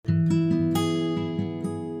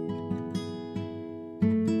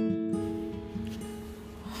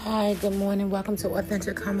Hi, good morning. Welcome to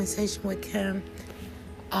Authentic Conversation with Kim.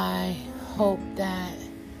 I hope that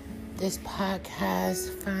this podcast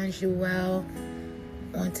finds you well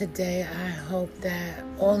on today. I hope that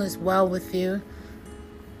all is well with you.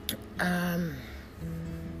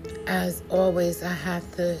 As always, I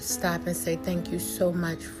have to stop and say thank you so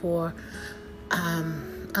much for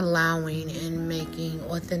allowing and making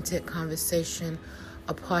authentic conversation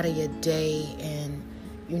a part of your day and,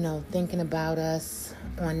 thinking about us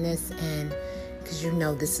on this end, because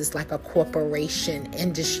this is like a corporation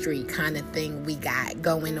industry kind of thing we got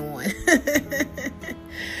going on.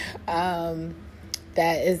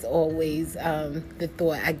 That is always the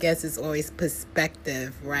thought. I guess it's always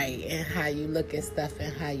perspective, right? And how you look at stuff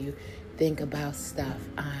and how you think about stuff.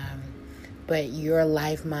 But your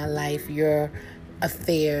life, my life, your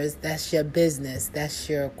affairs, that's your business, that's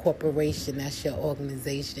your corporation, that's your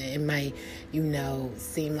organization. It might,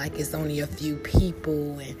 seem like it's only a few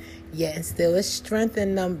people, and yet and still it's strength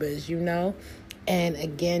in numbers, And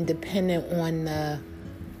again, depending on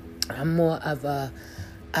I'm more of a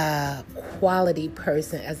quality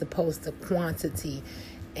person as opposed to quantity,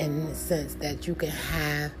 in the sense that you can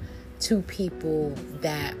have 2 people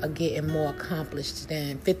that are getting more accomplished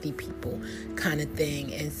than 50 people kind of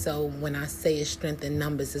thing. And so when I say it's strength in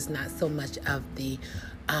numbers, it's not so much of the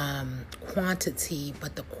quantity,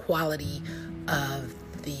 but the quality of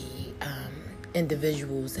the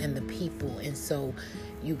individuals and the people. And so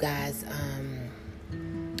you guys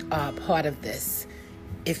are part of this,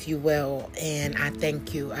 if you will. And I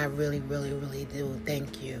thank you. I really, really, really do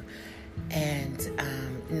thank you. And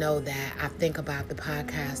know that I think about the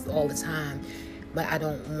podcast all the time, but I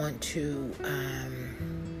don't want to,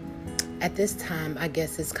 at this time, I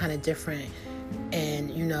guess it's kind of different.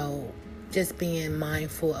 And, just being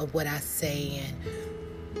mindful of what I say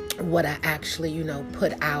and what I actually,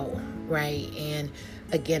 put out, right? And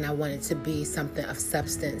again, I want it to be something of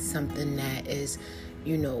substance, something that is,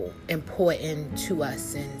 important to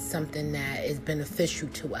us, and something that is beneficial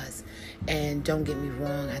to us. And don't get me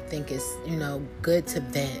wrong, I think it's, good to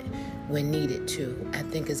vent when needed to. I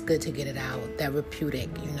think it's good to get it out, therapeutic.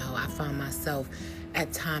 I find myself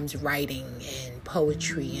at times writing and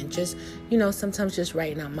poetry and just, sometimes just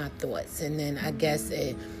writing out my thoughts. And then I guess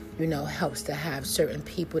it, helps to have certain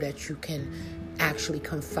people that you can actually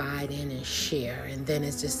confide in and share. And then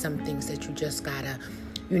it's just some things that you just gotta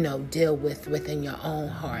deal with within your own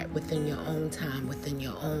heart, within your own time, within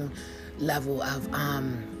your own level of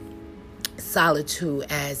solitude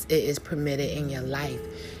as it is permitted in your life.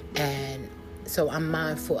 And so I'm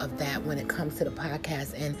mindful of that when it comes to the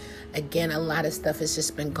podcast. And again, a lot of stuff has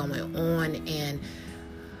just been going on, and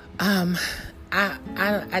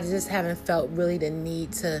I just haven't felt really the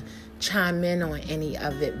need to chime in on any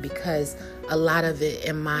of it, because a lot of it,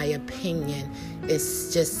 in my opinion,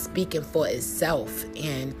 is just speaking for itself.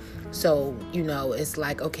 And so, it's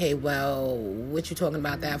like, okay, well, what you talking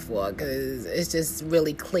about that for? Because it's just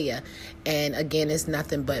really clear. And again, it's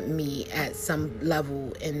nothing but me at some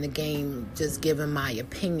level in the game, just giving my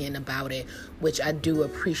opinion about it, which I do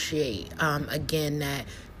appreciate. Again, that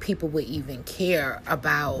people would even care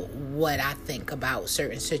about what I think about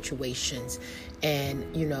certain situations and,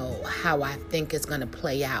 how I think it's going to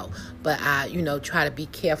play out. But I, try to be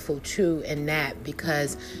careful too in that,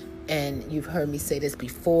 because, and you've heard me say this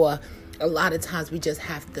before, a lot of times we just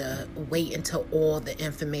have to wait until all the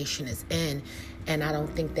information is in. And I don't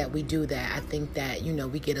think that we do that. I think that,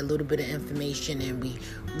 we get a little bit of information and we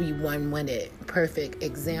run with it. Perfect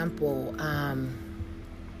example,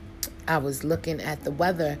 I was looking at the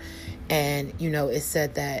weather, and, it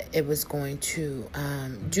said that it was going to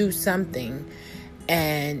do something,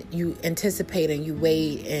 and you anticipate and you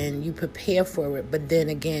wait and you prepare for it. But then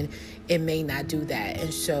again, it may not do that.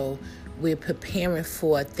 And so we're preparing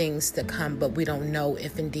for things to come, but we don't know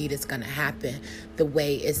if indeed it's going to happen the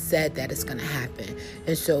way it's said that it's going to happen.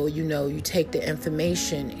 And so, you take the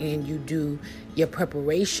information and you do your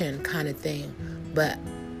preparation kind of thing. But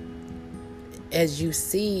as you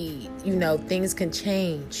see, things can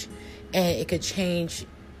change, and it could change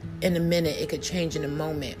in a minute. It could change in a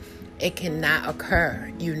moment. It cannot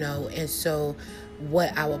occur, and so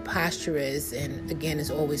what our posture is, and again, it's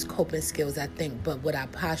always coping skills, I think, but what our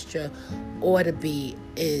posture ought to be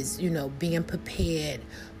is, being prepared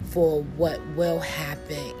for what will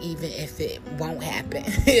happen, even if it won't happen,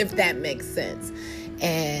 if that makes sense.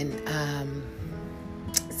 And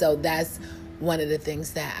so that's one of the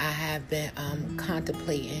things that I have been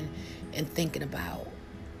contemplating and thinking about.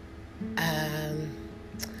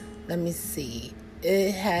 Let me see.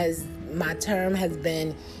 It has my term has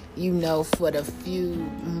been, for the few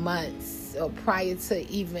months or prior to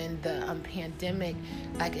even the pandemic,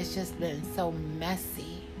 like it's just been so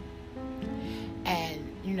messy. And,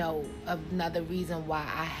 another reason why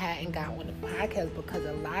I hadn't got on the podcast, because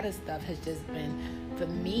a lot of stuff has just been, for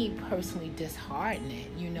me personally, disheartening,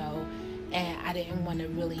 and I didn't want to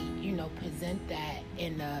really, present that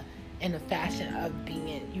in a fashion of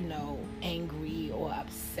being, angry or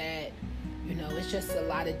upset. It's just a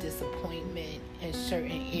lot of disappointment in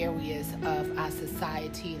certain areas of our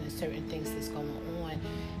society and certain things that's going on.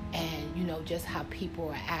 And, just how people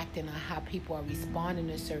are acting or how people are responding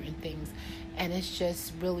to certain things. And it's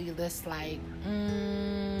just really just like,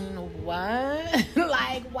 what?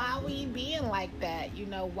 Like, why are we being like that?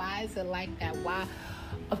 Why is it like that? Why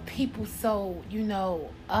are people so,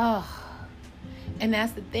 And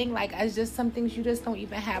that's the thing, like, it's just some things you just don't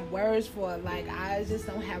even have words for. Like, I just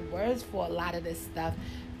don't have words for a lot of this stuff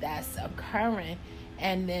that's occurring.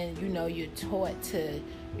 And then, you're taught to,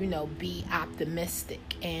 be optimistic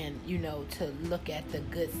and, to look at the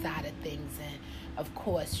good side of things. And, of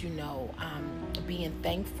course, being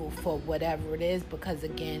thankful for whatever it is. Because,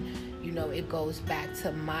 again, it goes back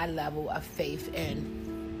to my level of faith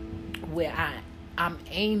and where I'm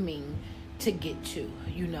aiming to get to.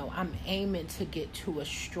 I'm aiming to get to a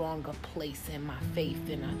stronger place in my faith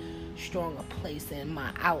and a stronger place in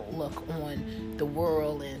my outlook on the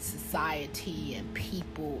world and society and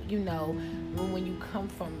people. When you come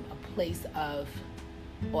from a place of,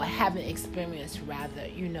 or haven't experienced rather,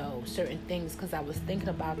 certain things, because I was thinking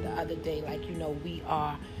about the other day, like, we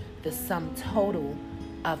are the sum total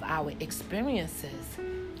of our experiences.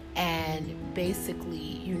 And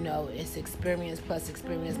basically, it's experience plus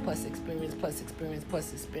experience plus experience plus experience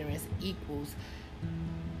plus experience equals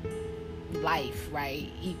life, right?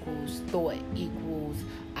 Equals thought, equals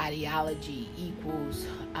ideology, equals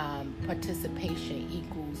participation,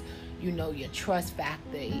 equals, your trust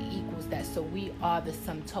factor, it equals that. So we are the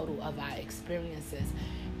sum total of our experiences.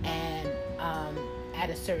 And at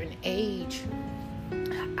a certain age,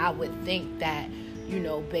 I would think that,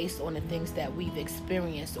 based on the things that we've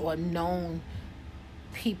experienced or known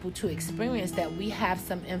people to experience, that we have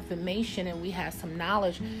some information and we have some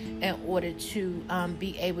knowledge in order to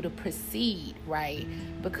be able to proceed, right?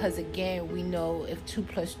 Because, again, we know if 2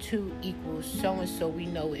 + 2 equals so-and-so, we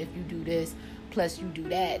know if you do this plus you do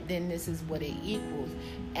that, then this is what it equals.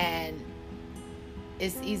 And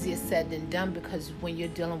it's easier said than done, because when you're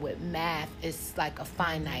dealing with math, it's like a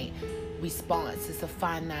finite response. It's a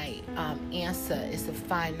finite answer. It's a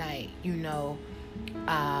finite,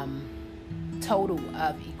 total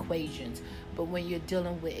of equations. But when you're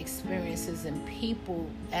dealing with experiences and people,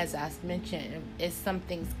 as I mentioned, some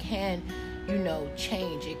things can,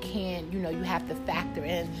 change. It can, you have to factor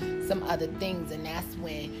in some other things. And that's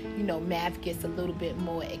when, math gets a little bit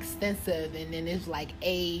more extensive. And then it's like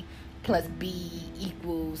A plus B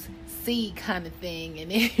equals C kind of thing.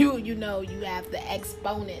 And then you have the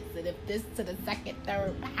exponents, and if this to the second,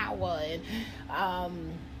 third power, and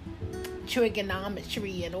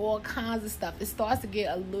trigonometry and all kinds of stuff. It starts to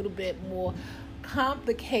get a little bit more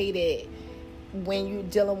complicated when you're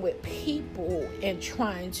dealing with people and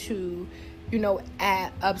trying to,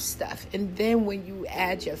 add up stuff. And then when you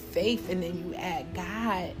add your faith and then you add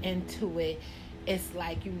God into it, it's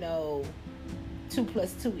like, 2 +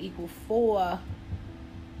 2 = 4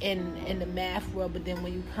 in the math world. But then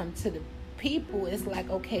when you come to the people, it's like,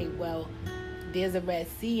 okay, well, there's a Red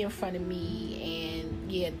Sea in front of me,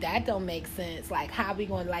 and yeah, that don't make sense. Like, how we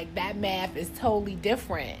going, like, that math is totally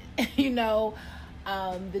different.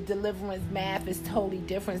 The deliverance math is totally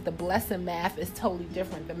different. The blessing math is totally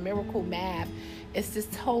different. The miracle math is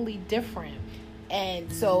just totally different.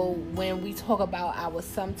 And so when we talk about our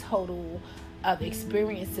sum total of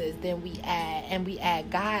experiences, then we add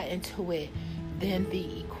God into it, then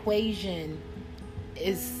the equation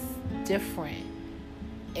is different.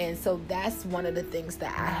 And so that's one of the things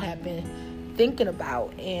that I have been thinking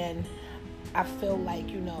about. And I feel like,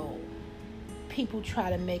 people try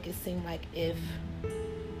to make it seem like if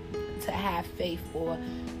to have faith or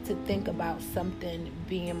to think about something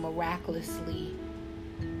being miraculously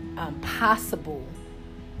possible,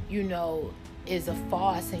 is a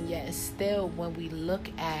farce. And yet still, when we look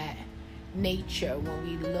at nature, when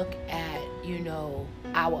we look at,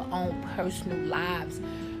 our own personal lives,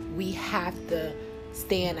 we have to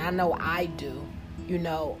stand. I know I do.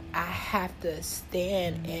 I have to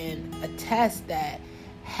stand and attest that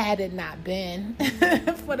had it not been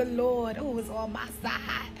for the Lord who was on my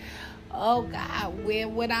side, oh God, where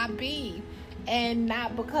would I be? And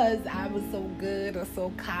not because I was so good or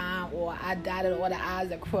so kind, or I dotted all the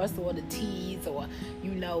I's and crossed all the T's, or,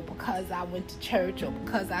 because I went to church, or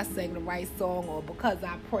because I sang the right song, or because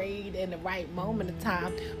I prayed in the right moment of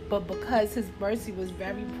time, but because his mercy was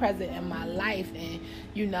very present in my life. And,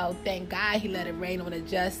 thank God he let it rain on the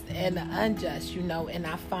just and the unjust, and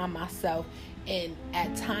I find myself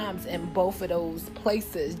at times in both of those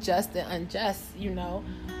places, just and unjust.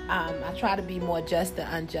 I try to be more just than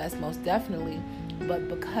unjust, most definitely, but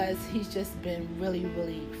because he's just been really,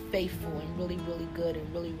 really faithful and really, really good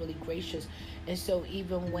and really, really gracious. And so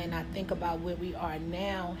even when I think about where we are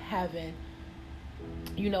now, having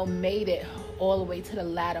made it all the way to the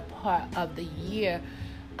latter part of the year,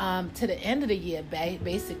 to the end of the year,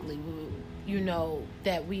 basically,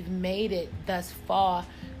 that we've made it thus far,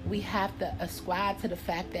 we have to ascribe to the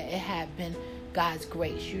fact that it had been God's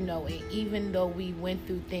grace, and even though we went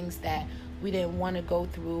through things that we didn't want to go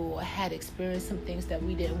through, or had experienced some things that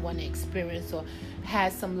we didn't want to experience, or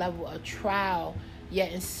had some level of trial,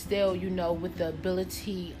 yet and still, with the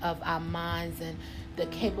ability of our minds and the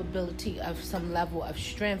capability of some level of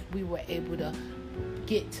strength, we were able to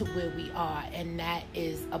get to where we are. And that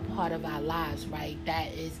is a part of our lives, right?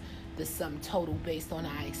 That is the sum total based on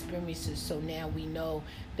our experiences. So now we know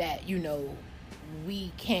that,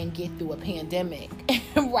 we can get through a pandemic,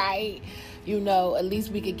 right? At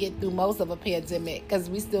least we could get through most of a pandemic, because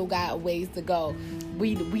we still got a ways to go.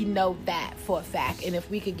 We know that for a fact. And if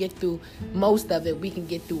we could get through most of it, we can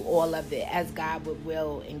get through all of it, as God would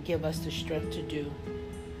will and give us the strength to do.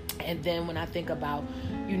 And then when I think about,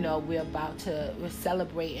 we're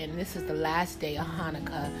celebrating, this is the last day of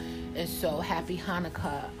Hanukkah. And so happy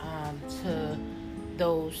Hanukkah to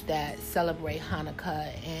those that celebrate Hanukkah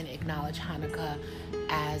and acknowledge Hanukkah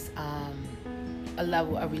as a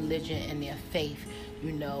level of religion and their faith,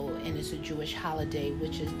 and it's a Jewish holiday,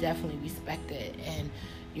 which is definitely respected, and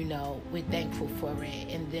we're thankful for it.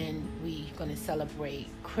 And then we're going to celebrate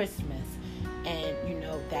Christmas, and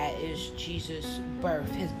that is Jesus' birth,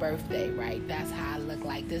 his birthday, right? That's how I look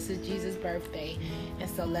like. This is Jesus' birthday, and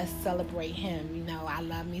so let's celebrate him. I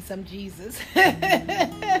love me some Jesus.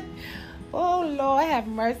 Oh, Lord, have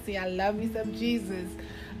mercy. I love me some Jesus.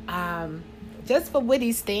 Just for what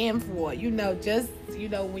he stands for,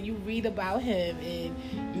 when you read about him and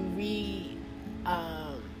you read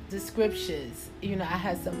the scriptures, I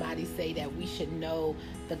had somebody say that we should know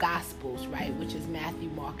the Gospels, right, which is Matthew,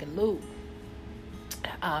 Mark, and Luke,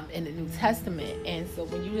 in the New Testament. And so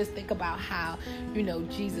when you just think about how,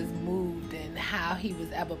 Jesus moved and how he was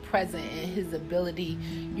ever present, and his ability,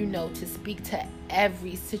 to speak to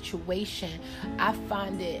every situation, I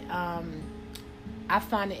find it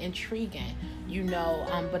intriguing,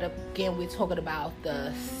 but again, we're talking about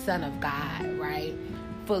the Son of God, right?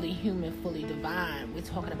 Fully human, fully divine. We're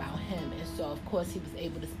talking about him. And so, of course, he was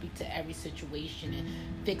able to speak to every situation and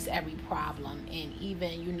fix every problem. And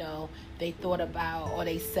even, they thought about, or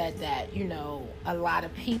they said that, a lot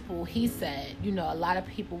of people, he said, a lot of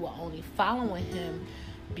people were only following him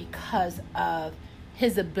because of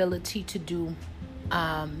his ability to do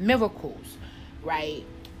miracles, right?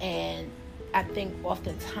 And I think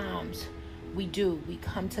oftentimes we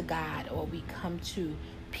come to God, or we come to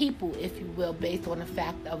people, if you will, based on the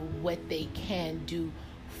fact of what they can do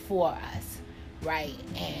for us, right?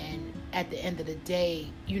 And at the end of the day,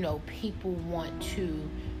 people want to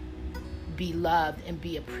be loved and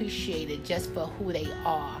be appreciated just for who they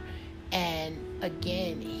are. And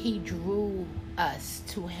again, he drew us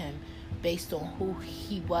to him based on who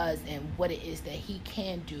he was and what it is that he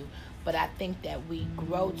can do. But I think that we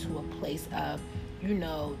grow to a place of,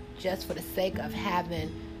 just for the sake of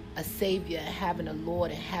having a Savior, having a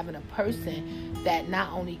Lord, and having a person that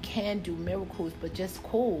not only can do miracles, but just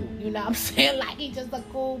cool. What I'm saying? Like, he's just a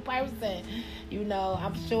cool person.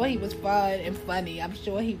 I'm sure he was fun and funny. I'm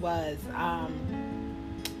sure he was.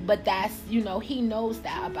 But that's, he knows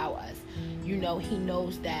that about us. He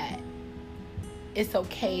knows that it's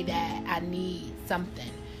okay that I need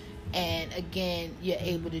something. And again, you're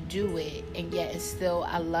able to do it. And yet it's still,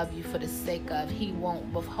 I love you for the sake of, he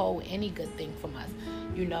won't withhold any good thing from us,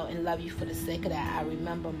 and love you for the sake of that. I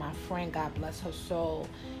remember my friend, God bless her soul,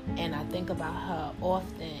 and I think about her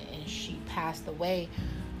often, and she passed away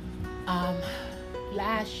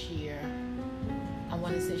last year. I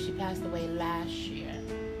want to say she passed away last year,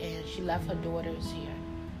 and she left her daughters here.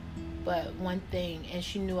 But one thing, and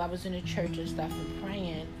she knew I was in the church and stuff and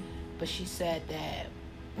praying, but she said that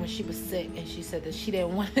when she was sick, and she said that she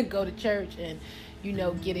didn't want to go to church and,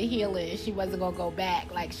 get a healing, and she wasn't going to go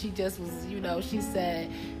back. Like, she just was, she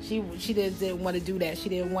said she didn't want to do that. She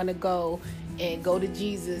didn't want to go to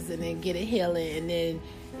Jesus and then get a healing and then,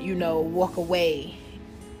 walk away.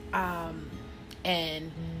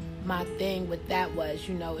 And my thing with that was,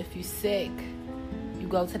 if you're sick, you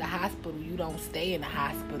go to the hospital. You don't stay in the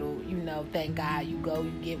hospital. Thank God you go,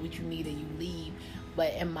 you get what you need, and you leave.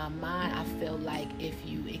 But in my mind, I feel like if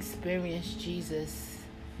you experience Jesus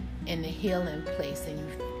in the healing place, and you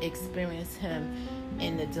experience him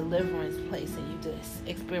in the deliverance place, and you just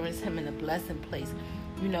experience him in the blessing place,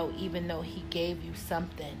 even though he gave you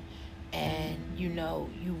something, and you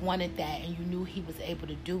wanted that, and you knew he was able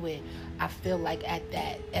to do it, I feel like at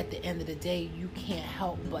the end of the day, you can't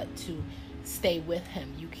help but to stay with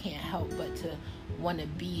him. You can't help but to want to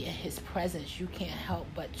be in his presence. You can't help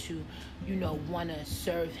but to want to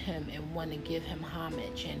serve him and want to give him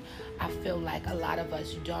homage. And I feel like a lot of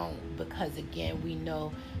us don't, because again, we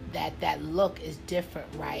know that look is different,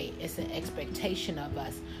 right? It's an expectation of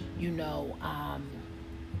us.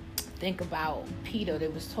 Think about Peter. They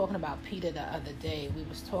was talking about Peter the other day. We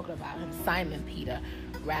was talking about him, Simon Peter,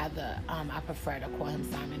 rather. I prefer to call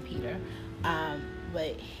him Simon Peter.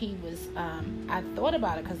 But he was, I thought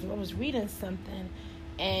about it because I was reading something,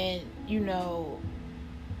 and,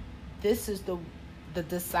 this is the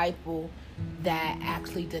disciple that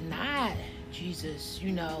actually denied Jesus,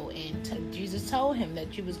 and Jesus told him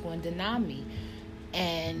that you was going to deny me.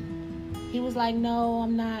 And he was like, no,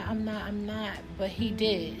 I'm not. But he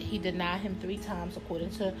did. He denied him 3 times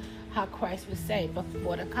according to how Christ would say,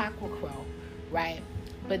 before the cock will crow, right?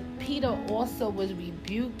 But Peter also was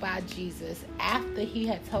rebuked by Jesus after he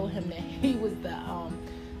had told him that he was the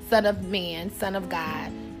Son of Man, Son of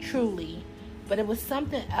God, truly. But it was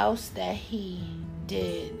something else that he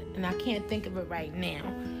did, and I can't think of it right now.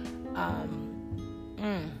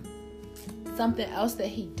 Something else that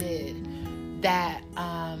he did that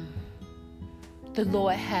the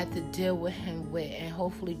Lord had to deal with him with, and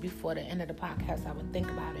hopefully before the end of the podcast I would think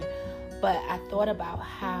about it. But I thought about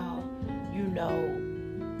how,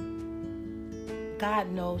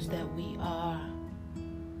 God knows that we are,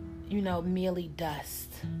 merely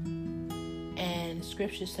dust. And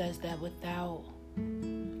scripture says that without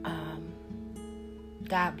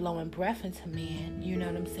God blowing breath into man,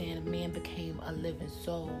 a man became a living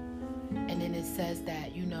soul. And then it says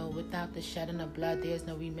that, without the shedding of blood, there's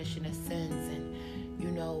no remission of sins. And,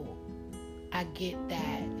 I get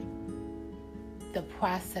that the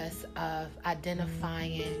process of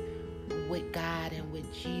identifying with God and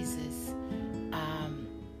with Jesus,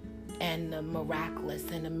 and the miraculous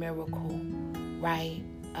and the miracle, right,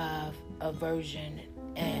 of a virgin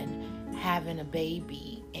and having a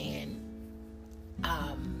baby, and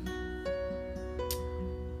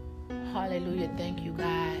hallelujah, thank you,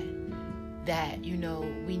 God, that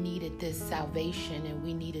we needed this salvation and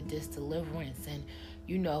we needed this deliverance. And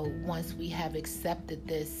once we have accepted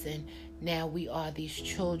this, and now we are these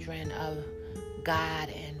children of God,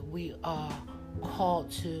 and we are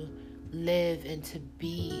called to live and to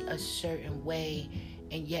be a certain way,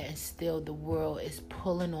 and yet and still the world is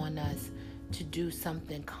pulling on us to do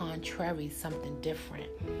something contrary, something different,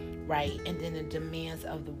 right? And then the demands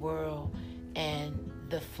of the world and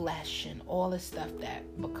the flesh and all the stuff that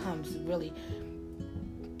becomes really,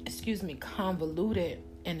 convoluted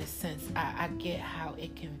in a sense. I get how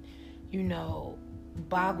it can,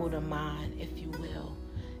 boggle the mind, if you will.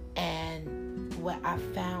 And what I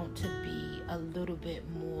found to be a little bit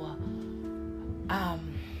more, I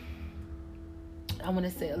want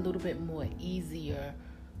to say a little bit more easier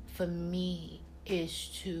for me is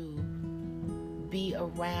to be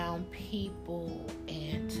around people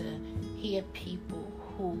and to hear people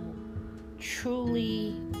who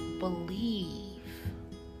truly believe,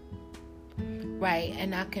 right?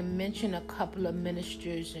 And I can mention a couple of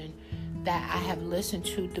ministers and that I have listened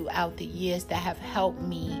to throughout the years that have helped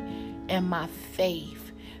me in my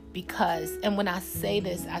faith. Because, and when I say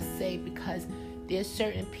this, I say because there's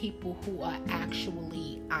certain people who are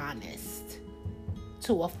actually honest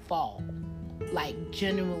to a fault, like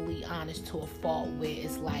generally honest to a fault, where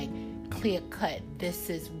it's like clear cut, this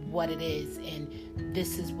is what it is and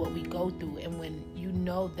this is what we go through. And when you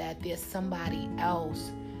know that there's somebody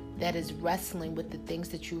else that is wrestling with the things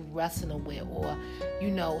that you're wrestling with, or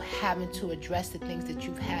having to address the things that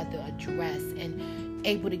you've had to address, and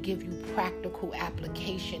able to give you practical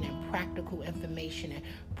application and practical information and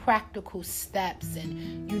practical steps,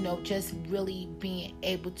 and just really being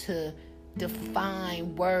able to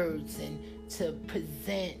define words and to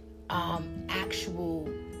present actual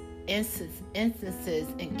instances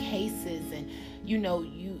and cases, and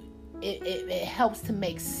it helps to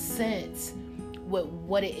make sense with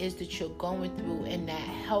what it is that you're going through, and that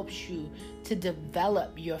helps you to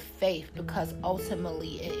develop your faith, because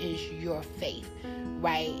ultimately it is your faith,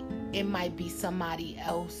 right? It might be somebody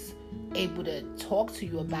else able to talk to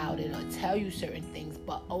you about it or tell you certain things,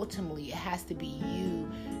 but ultimately it has to be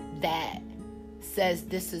you that says,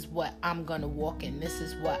 this is what I'm going to walk in, this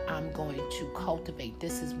is what I'm going to cultivate,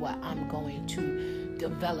 this is what I'm going to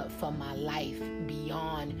develop for my life,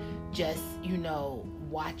 beyond just,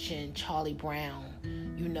 watching Charlie Brown,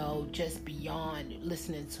 just beyond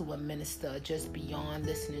listening to a minister, just beyond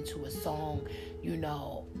listening to a song.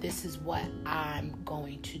 This is what I'm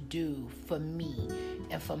going to do for me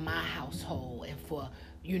and for my household and for,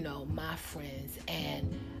 my friends.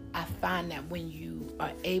 And I find that when you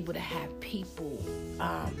are able to have people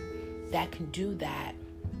that can do that,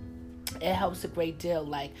 it helps a great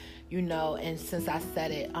deal. And since I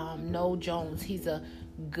said it, Noel Jones, he's a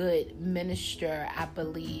good minister, I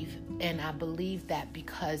believe. And I believe that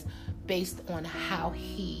because based on how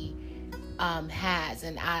he has,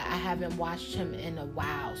 and I haven't watched him in a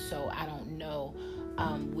while, so I don't know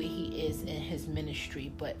where he is in his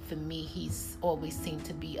ministry, but for me, he's always seemed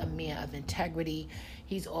to be a man of integrity.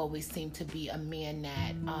 He's always seemed to be a man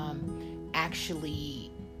that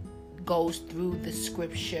actually goes through the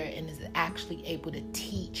scripture and is actually able to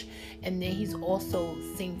teach. And then he's also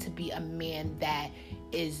seemed to be a man that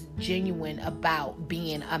is genuine about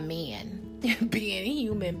being a man, being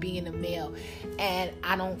human, being a male. And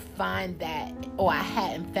I don't find that, or I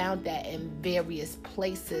hadn't found that in various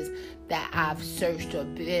places that I've searched or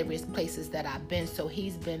various places that I've been. So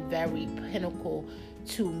he's been very pinnacle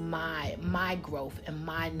to my growth and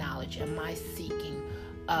my knowledge and my seeking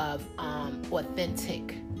of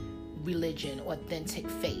authentic religion, authentic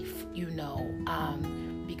faith,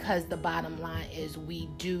 because the bottom line is we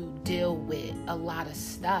do deal with a lot of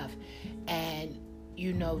stuff, and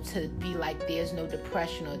to be like there's no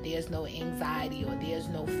depression or there's no anxiety or there's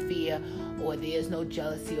no fear or there's no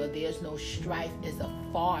jealousy or there's no strife is a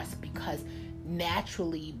farce, because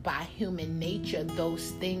naturally by human nature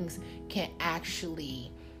those things can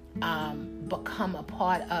actually become a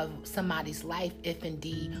part of somebody's life if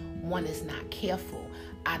indeed one is not careful.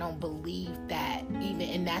 I don't believe that even,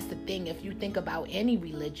 and that's the thing, if you think about any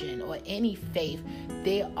religion or any faith,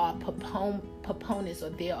 there are proponents, or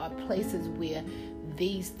there are places where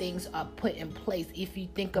these things are put in place. If you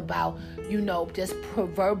think about, just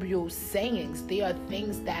proverbial sayings, there are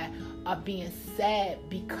things that are being said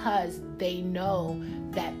because they know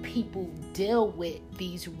that people deal with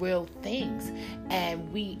these real things,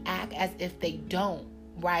 and we act as if they don't,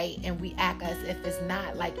 right? And we act as if it's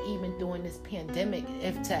not, like even during this pandemic,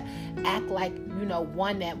 if to act like,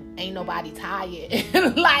 one that ain't nobody tired,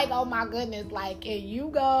 like, oh my goodness, like, can you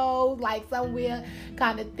go, like, somewhere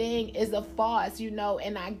kind of thing is a farce,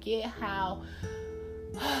 and I get how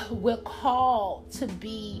we're called to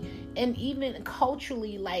be, and even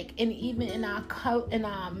culturally, like, and even in our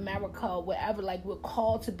America, wherever, like, we're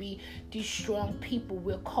called to be these strong people.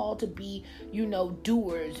 We're called to be,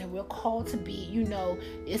 doers, and we're called to be,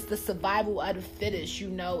 it's the survival of the fittest.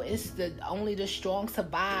 It's only the strong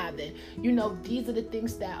survive, and these are the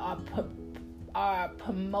things that are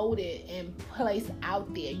promoted and placed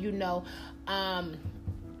out there.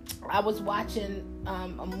 I was watching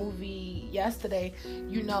a movie yesterday,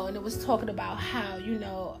 and it was talking about how,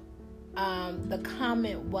 the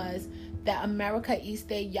comment was that America eats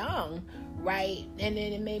their young, right? And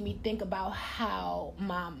then it made me think about how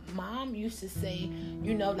my mom used to say,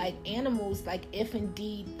 like animals, like if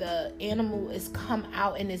indeed the animal is come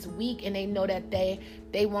out and is weak and they know that they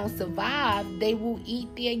won't survive, they will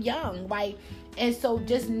eat their young, right? And so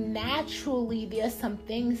just naturally, there's some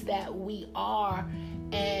things that we are,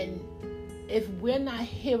 and if we're not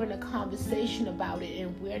hearing a conversation about it,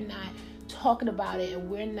 and we're not talking about it, and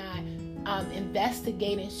we're not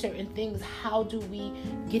investigating certain things, how do we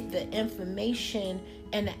get the information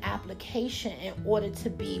and the application in order to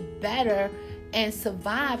be better and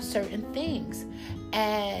survive certain things?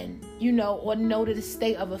 And, or know the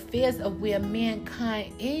state of affairs of where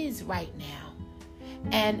mankind is right now.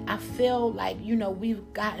 And I feel like,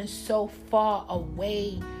 we've gotten so far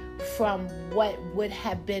away from what would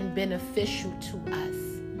have been beneficial to us.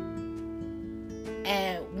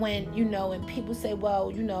 And when, and people say,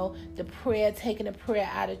 well, the prayer, taking the prayer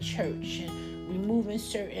out of church and removing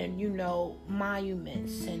certain,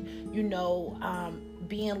 monuments and,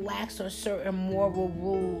 being lax on certain moral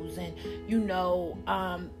rules and,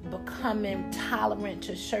 becoming tolerant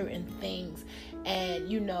to certain things. and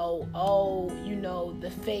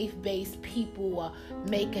the faith-based people are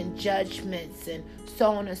making judgments and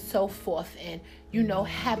so on and so forth, and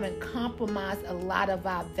haven't compromised a lot of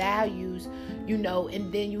our values,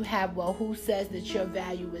 and then you have, well, who says that your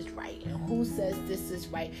value is right and who says this is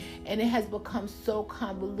right, and it has become so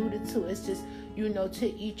convoluted to it's just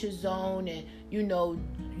to each his own, and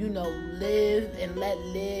live and let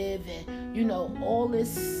live, and all this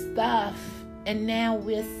stuff. And now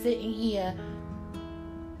we're sitting here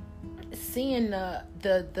seeing the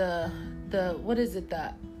what is it,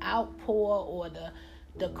 the outpour or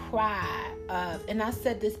the cry of, and I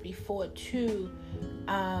said this before too,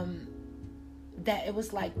 that it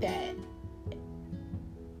was like that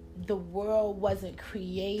the world wasn't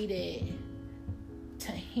created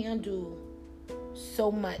to handle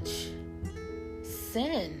so much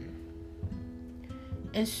sin,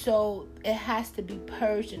 and so it has to be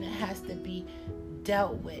purged and it has to be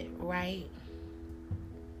dealt with, right?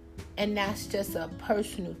 And that's just a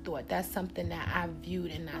personal thought. That's something that I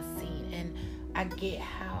viewed and I seen, and I get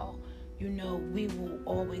how we will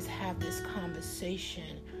always have this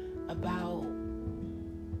conversation about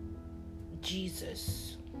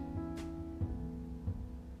Jesus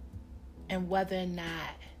and whether or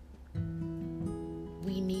not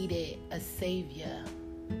we needed a savior,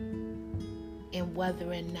 and whether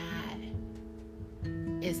or not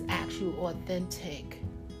it's actual authentic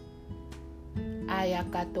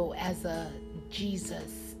ayakato as a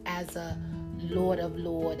Jesus, as a Lord of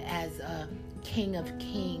Lord, as a King of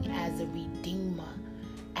King, as a Redeemer,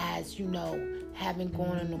 as having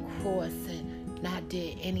gone on the cross and not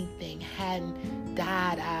did anything, hadn't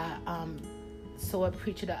died. I saw a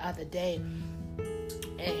preacher the other day,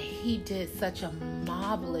 and he did such a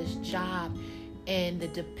marvelous job in the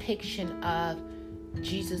depiction of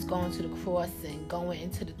Jesus going to the cross and going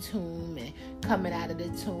into the tomb and coming out of the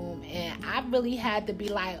tomb. And I really had to be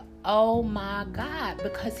like, oh my God,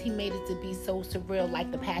 because he made it to be so surreal, like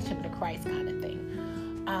the Passion of the Christ kind of thing.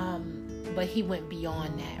 But he went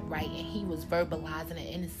beyond that, right? And he was verbalizing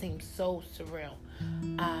it, and it seemed so surreal.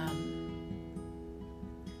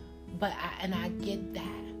 But I get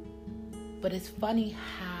that. But it's funny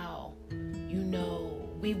how,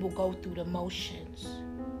 we will go through the motions,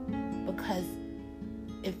 because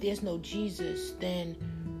if there's no Jesus, then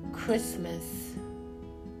Christmas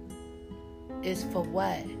is for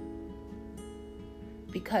what?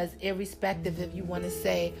 Because irrespective if you want to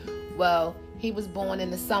say, well, he was born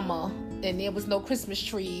in the summer and there was no Christmas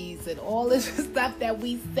trees and all this stuff that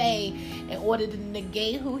we say in order to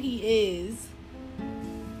negate who he is,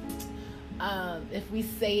 if we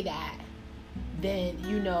say that, then,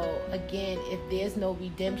 again, if there's no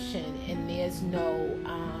redemption and there's no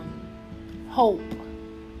hope,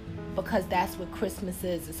 because that's what Christmas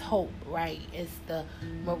is. It's hope, right? It's the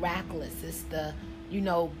miraculous. It's the,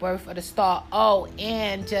 birth of the star. Oh,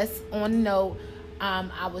 and just on note,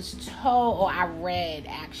 I was told, or I read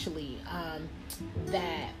actually,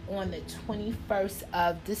 that on the 21st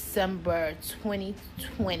of December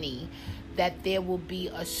 2020, that there will be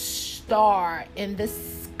a star in the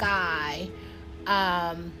sky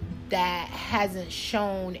that hasn't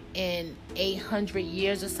shone in 800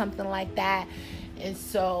 years or something like that. And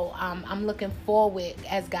so I'm looking forward,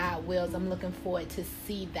 as God wills, I'm looking forward to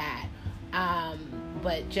see that.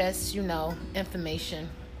 But just, information,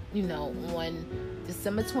 on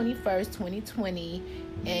December 21st, 2020.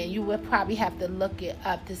 And you would probably have to look it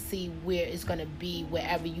up to see where it's going to be,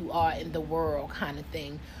 wherever you are in the world kind of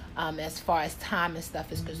thing, as far as time and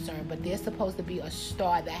stuff is concerned. But there's supposed to be a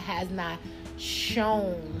star that has not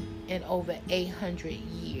shone in over 800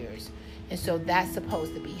 years. And so that's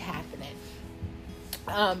supposed to be happening.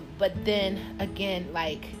 But then again,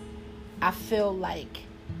 I feel like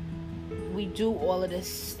we do all of this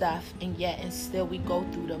stuff, and still we go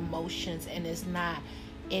through the motions, and it's not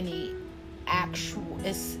any actual,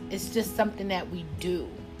 it's just something that we do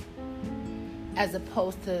as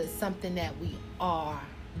opposed to something that we are.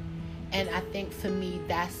 And I think for me,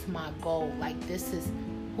 that's my goal. This is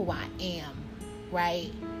who I am,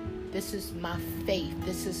 right? This is my faith.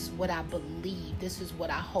 This is what I believe. This is what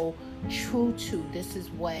I hold true to. This is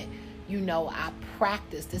what, I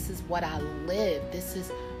practice. This is what I live. This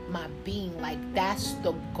is my being. That's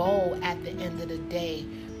the goal at the end of the day.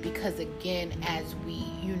 Because again, as we,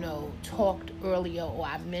 talked earlier, or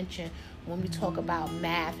I mentioned, when we talk about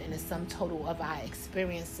math and the sum total of our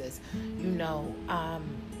experiences,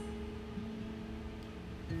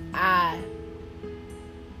 I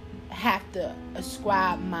have to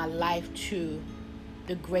ascribe my life to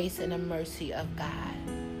the grace and the mercy of God.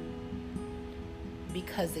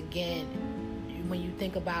 Because again, when you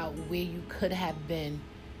think about where you could have been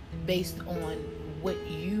based on what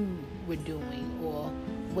you were doing or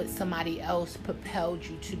what somebody else propelled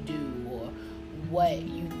you to do or what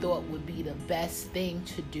you thought would be the best thing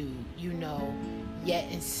to do, yet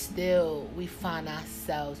and still we find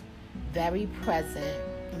ourselves very present,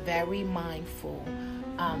 very mindful,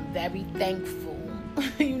 very thankful.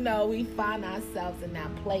 We find ourselves in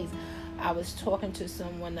that place. I was talking to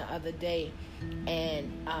someone the other day,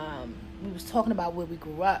 and we was talking about where we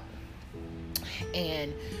grew up.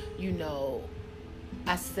 And,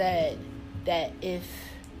 I said that if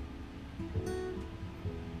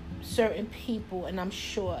certain people, and I'm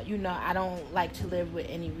sure, I don't like to live with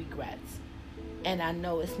any regrets. And I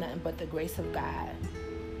know it's nothing but the grace of God.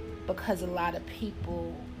 Because a lot of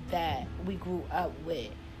people that we grew up with,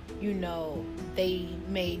 they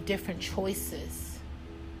made different choices.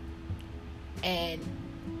 And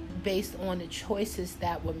based on the choices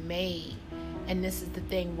that were made, and this is the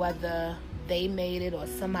thing, whether they made it or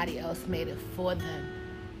somebody else made it for them,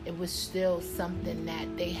 it was still something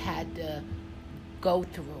that they had to go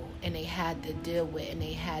through and they had to deal with and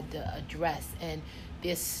they had to address. And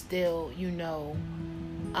they're still,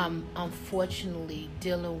 unfortunately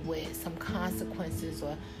dealing with some consequences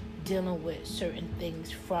or dealing with certain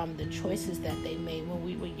things from the choices that they made when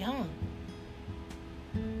we were young.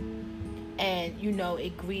 And,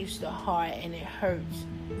 it grieves the heart and it hurts,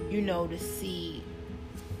 to see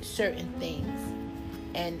certain things.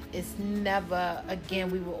 And it's never, again,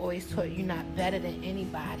 we were always taught you're not better than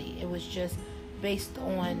anybody. It was just based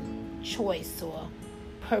on choice or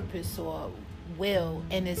purpose or will.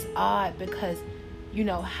 And it's odd because,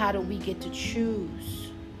 how do we get to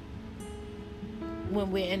choose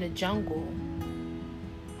when we're in a jungle?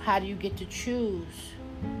 How do you get to choose?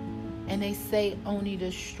 And they say only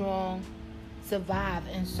the strong survive.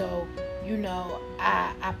 And so,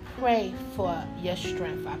 I pray for your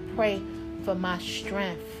strength. I pray for my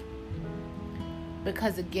strength.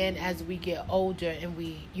 Because again, as we get older and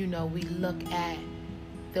we look at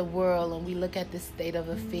the world and we look at the state of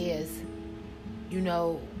affairs,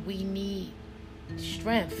 we need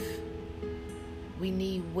strength. We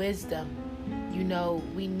need wisdom.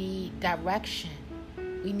 We need direction.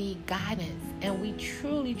 We need guidance. And we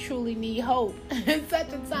truly, truly need hope in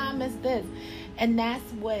such a time as this. And that's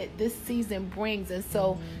what this season brings. And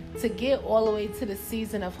so to get all the way to the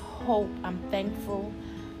season of hope, I'm thankful.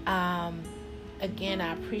 Again,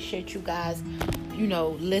 I appreciate you guys,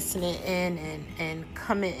 listening in and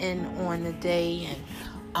coming in on the day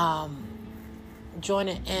and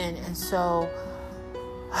joining in. And so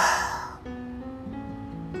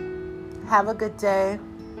have a good day.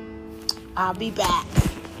 I'll be back.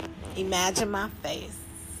 Imagine my face.